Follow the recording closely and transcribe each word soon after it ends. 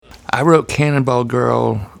I wrote Cannonball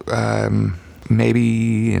Girl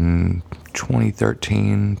maybe in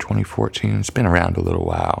 2013, 2014. It's been around a little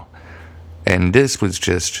while. And this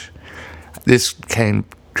came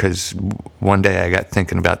because one day I got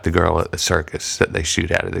thinking about the girl at the circus that they shoot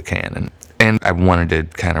out of the cannon. And I wanted to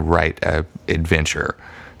kind of write a adventure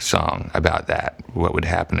song about that. What would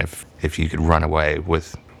happen if you could run away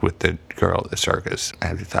with the girl at the circus?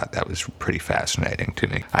 I thought that was pretty fascinating to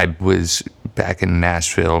me. I was back in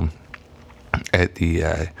Nashville at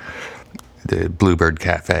the Bluebird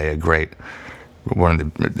Cafe, one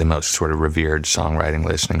of the most sort of revered songwriting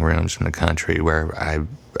listening rooms in the country, where I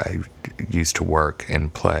used to work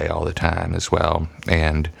and play all the time as well.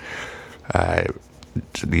 And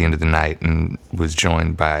to the end of the night, and was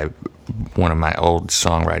joined by one of my old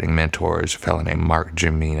songwriting mentors, a fellow named Mark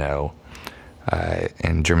Germino.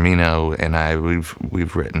 And Germino and I,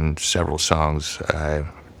 we've written several songs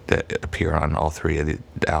that appear on all three of the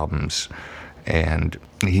albums, and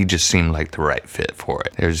he just seemed like the right fit for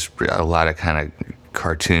it. There's a lot of kind of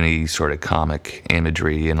cartoony, sort of comic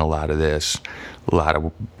imagery in a lot of this, a lot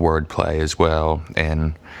of wordplay as well,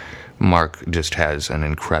 and Mark just has an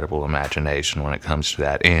incredible imagination when it comes to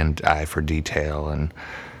that, and eye for detail. And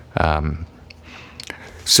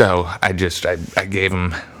so I gave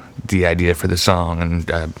him the idea for the song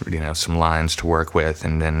and some lines to work with,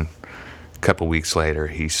 and then a couple weeks later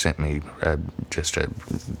he sent me just a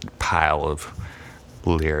pile of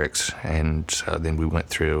lyrics, and so then we went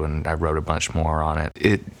through and I wrote a bunch more on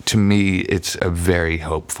it. To me, it's a very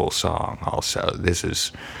hopeful song. Also, this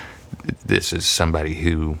is somebody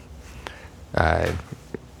who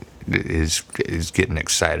is getting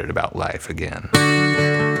excited about life again.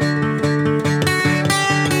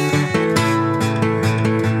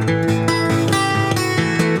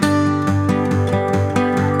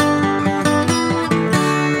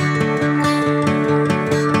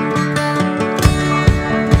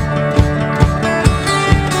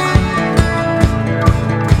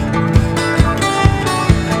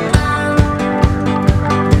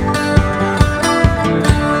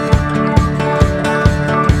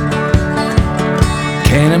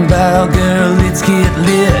 Cannonball girl, let's get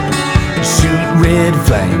lit. Shoot red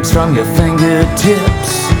flames from your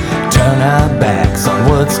fingertips. Turn our backs on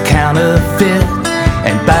what's counterfeit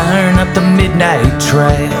and burn up the midnight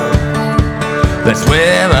trail. Let's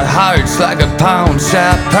wear our hearts like a pawn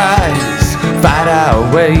shop prize. Fight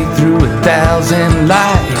our way through 1,000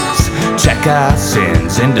 lies. Check our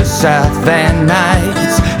sins into South Van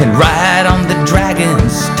Nuys and ride on the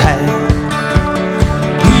dragon's tail.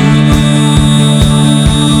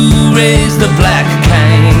 Raise the black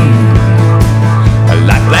cane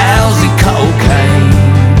like lousy cocaine.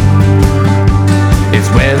 It's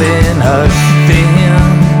wearing us thin.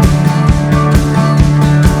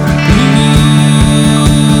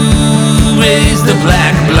 Raise the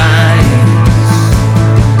black blinds,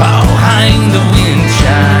 oh, hang the wind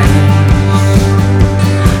chimes,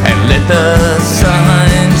 and let the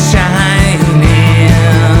sun shine in.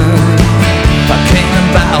 If I can't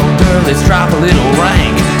bow, girl, let's drop a little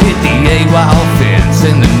rank. Hit the AWOL fence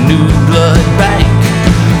in the New Blood Bank.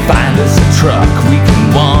 Find us a truck we can